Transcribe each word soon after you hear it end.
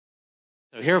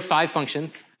So here are 5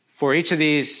 functions. For each of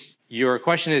these, your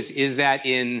question is that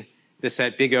in the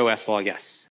set big O S log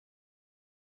S?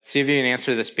 See if you can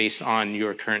answer this based on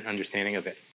your current understanding of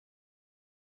it.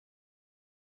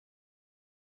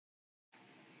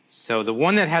 So the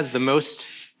one that has the most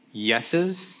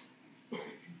yeses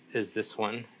is this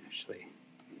one, actually.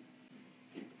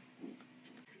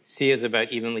 C is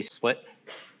about evenly split.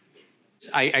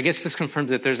 I guess this confirms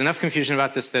that there's enough confusion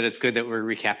about this that it's good that we're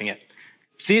recapping it.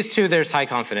 These two, there's high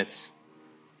confidence.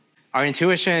 Our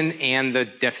intuition and the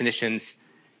definitions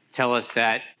tell us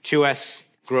that 2s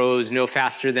grows no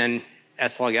faster than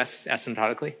s log s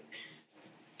asymptotically.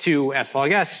 2s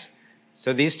log s.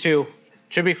 So these two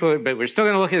should be equivalent, but we're still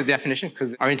going to look at the definition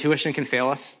because our intuition can fail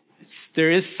us.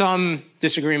 There is some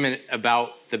disagreement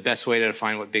about the best way to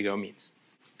define what big O means.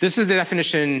 This is the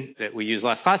definition that we used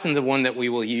last class and the one that we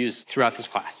will use throughout this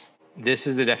class. This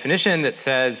is the definition that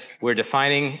says we're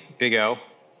defining big O.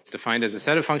 It's defined as a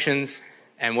set of functions,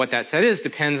 and what that set is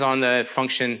depends on the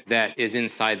function that is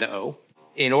inside the O.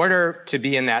 In order to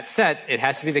be in that set, it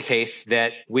has to be the case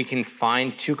that we can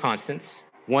find 2 constants.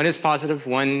 One is positive,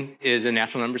 one is a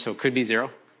natural number, so it could be 0.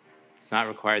 It's not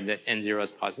required that n0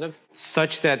 is positive,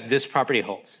 such that this property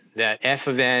holds, that f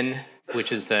of n,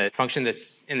 which is the function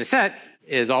that's in the set,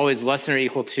 is always less than or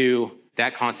equal to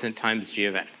that constant times g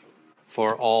of n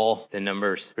for all the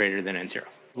numbers greater than n0.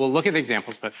 We'll look at the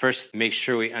examples, but first make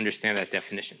sure we understand that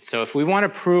definition. So if we want to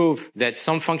prove that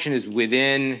some function is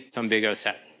within some big O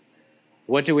set,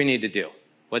 what do we need to do?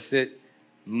 What's the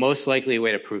most likely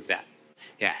way to prove that?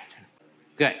 Yeah,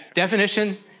 good.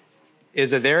 Definition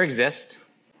is that there exists.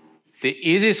 The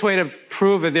easiest way to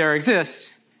prove that there exists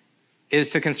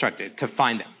is to construct it, to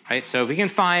find them, right? So if we can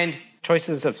find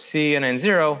choices of C and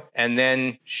N0 and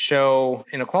then show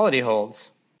inequality holds,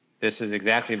 this is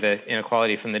exactly the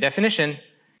inequality from the definition,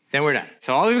 then we're done.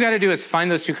 So all we've got to do is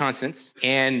find those 2 constants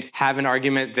and have an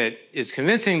argument that is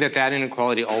convincing that that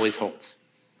inequality always holds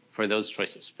for those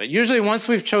choices. But usually once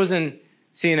we've chosen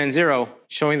C and N0,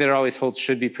 showing that it always holds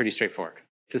should be pretty straightforward.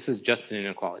 This is just an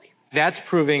inequality. That's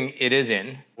proving it is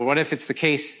in. Well, what if it's the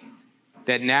case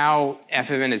that now f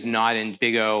of n is not in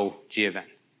big O g of n?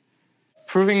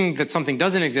 Proving that something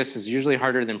doesn't exist is usually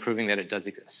harder than proving that it does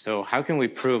exist. So how can we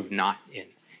prove not in?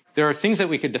 There are things that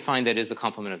we could define that is the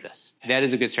complement of this. That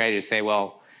is a good strategy to say,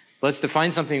 well, let's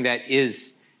define something that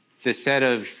is the set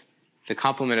of the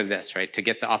complement of this, right? To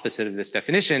get the opposite of this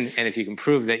definition. And if you can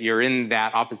prove that you're in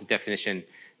that opposite definition,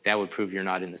 that would prove you're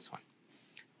not in this one.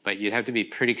 But you'd have to be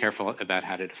pretty careful about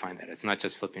how to define that. It's not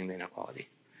just flipping the inequality.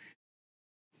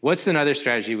 What's another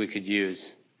strategy we could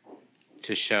use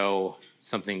to show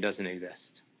something doesn't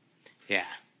exist?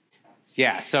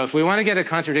 Yeah, so if we want to get a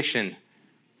contradiction,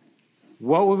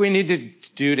 what would we need to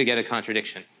do to get a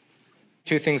contradiction?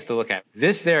 2 things to look at.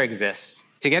 This there exists.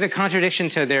 To get a contradiction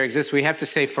to there exists, we have to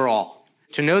say for all.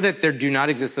 To know that there do not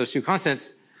exist those 2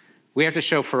 constants, we have to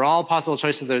show for all possible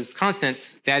choices of those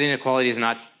constants, that inequality is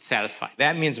not satisfied.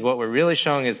 That means what we're really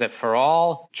showing is that for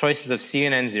all choices of C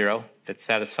and N0 that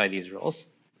satisfy these rules,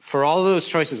 for all those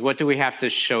choices, what do we have to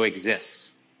show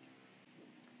exists?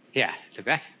 Yeah, to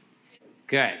back.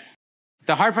 Good.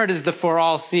 The hard part is the for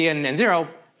all C and N0,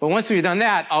 but once we've done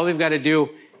that, all we've got to do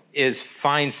is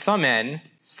find some n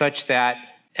such that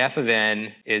f of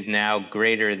n is now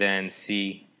greater than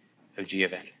C of g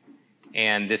of n.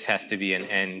 And this has to be an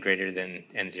n greater than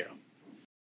n0.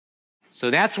 So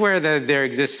that's where the there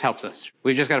exists helps us.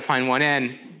 We've just got to find one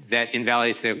n that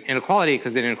invalidates the inequality,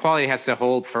 because the inequality has to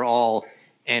hold for all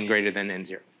n greater than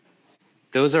n0.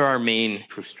 Those are our main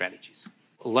proof strategies.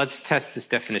 Let's test this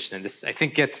definition. And this, I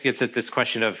think, gets at this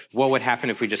question of what would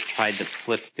happen if we just tried to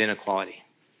flip the inequality.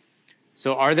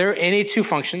 So are there any 2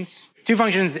 functions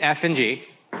f and g?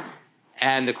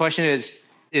 And the question is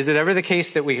it ever the case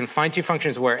that we can find 2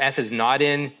 functions where f is not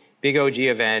in big O g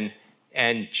of n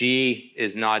and g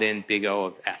is not in big O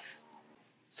of f?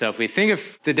 So if we think of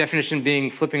the definition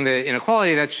being flipping the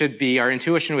inequality, that should be, our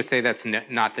intuition would say that's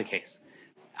not the case.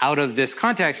 Out of this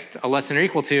context, a less than or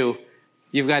equal to,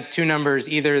 you've got 2 numbers,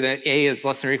 either that a is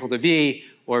less than or equal to b,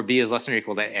 or b is less than or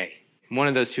equal to a. One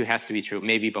of those 2 has to be true.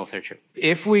 Maybe both are true.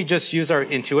 If we just use our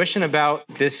intuition about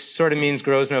this sort of means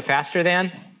grows no faster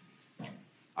than,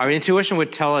 our intuition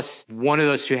would tell us one of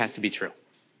those 2 has to be true.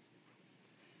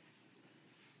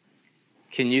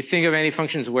 Can you think of any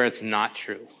functions where it's not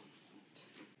true?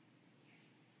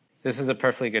 This is a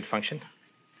perfectly good function.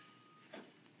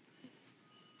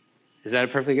 Is that a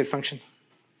perfectly good function?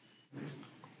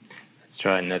 Let's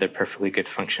draw another perfectly good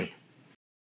function.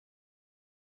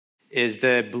 Is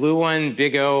the blue one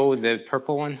big O the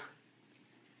purple one?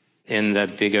 In the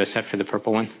big O set for the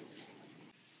purple one?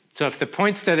 So if the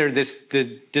points that are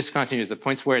the discontinuous, the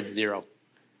points where it's 0,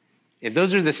 if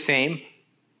those are the same,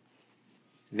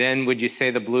 then would you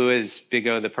say the blue is big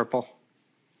O the purple?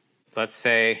 Let's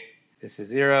say this is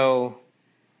 0,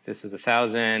 this is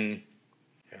 1,000.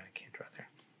 I can't draw there.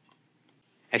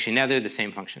 Actually, now they're the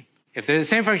same function. If they're the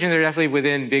same function, they're definitely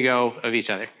within big O of each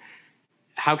other.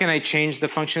 How can I change the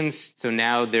functions so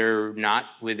now they're not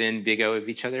within big O of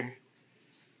each other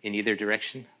in either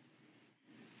direction?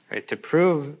 Right, to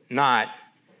prove not,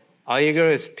 all you go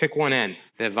is pick one n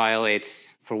that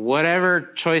violates for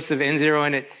whatever choice of n0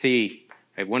 and at c.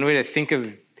 Right, one way to think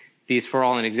of these for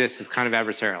all and exist is kind of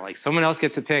adversarial. Like someone else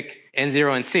gets to pick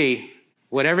n0 and c.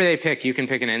 Whatever they pick, you can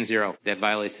pick an n0 that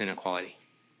violates the inequality.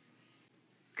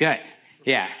 Good.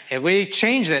 Yeah. If we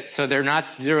change it so they're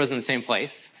not zeros in the same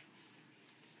place,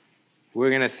 we're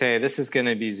going to say this is going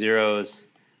to be zeros,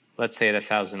 let's say at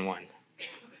 1,001.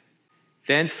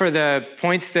 Then for the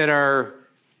points that are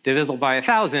divisible by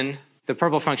 1,000, the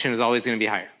purple function is always going to be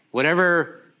higher.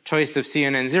 Whatever choice of c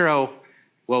and n0,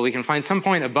 well, we can find some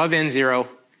point above n0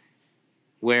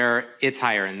 where it's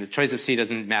higher, and the choice of c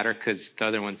doesn't matter because the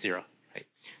other one's 0. Right?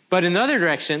 But in the other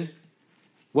direction,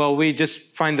 well, we just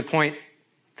find the point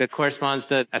that corresponds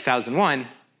to 1,001,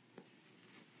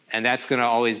 and that's going to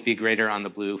always be greater on the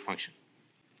blue function.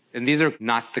 And these are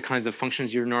not the kinds of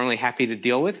functions you're normally happy to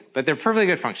deal with, but they're perfectly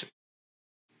good functions.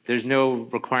 There's no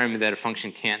requirement that a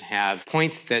function can't have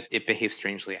points that it behaves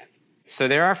strangely at. So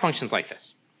there are functions like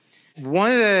this.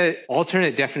 One of the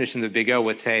alternate definitions of big O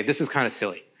would say, this is kind of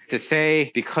silly. To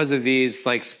say because of these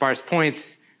like sparse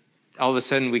points, all of a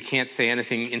sudden we can't say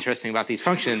anything interesting about these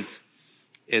functions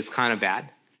is kind of bad.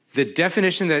 The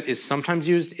definition that is sometimes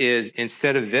used is,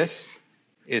 instead of this,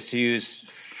 is to use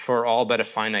for all but a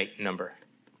finite number.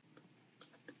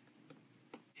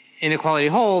 Inequality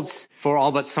holds for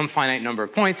all but some finite number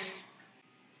of points.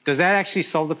 Does that actually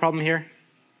solve the problem here?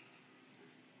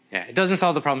 Yeah, it doesn't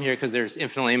solve the problem here because there's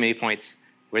infinitely many points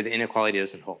where the inequality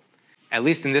doesn't hold. At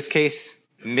least in this case,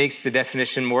 it makes the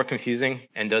definition more confusing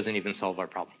and doesn't even solve our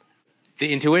problem.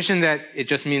 The intuition that it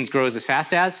just means grows as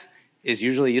fast as is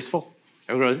usually useful.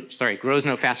 Or grows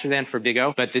no faster than for big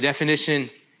O, but the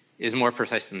definition is more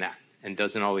precise than that and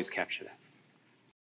doesn't always capture that.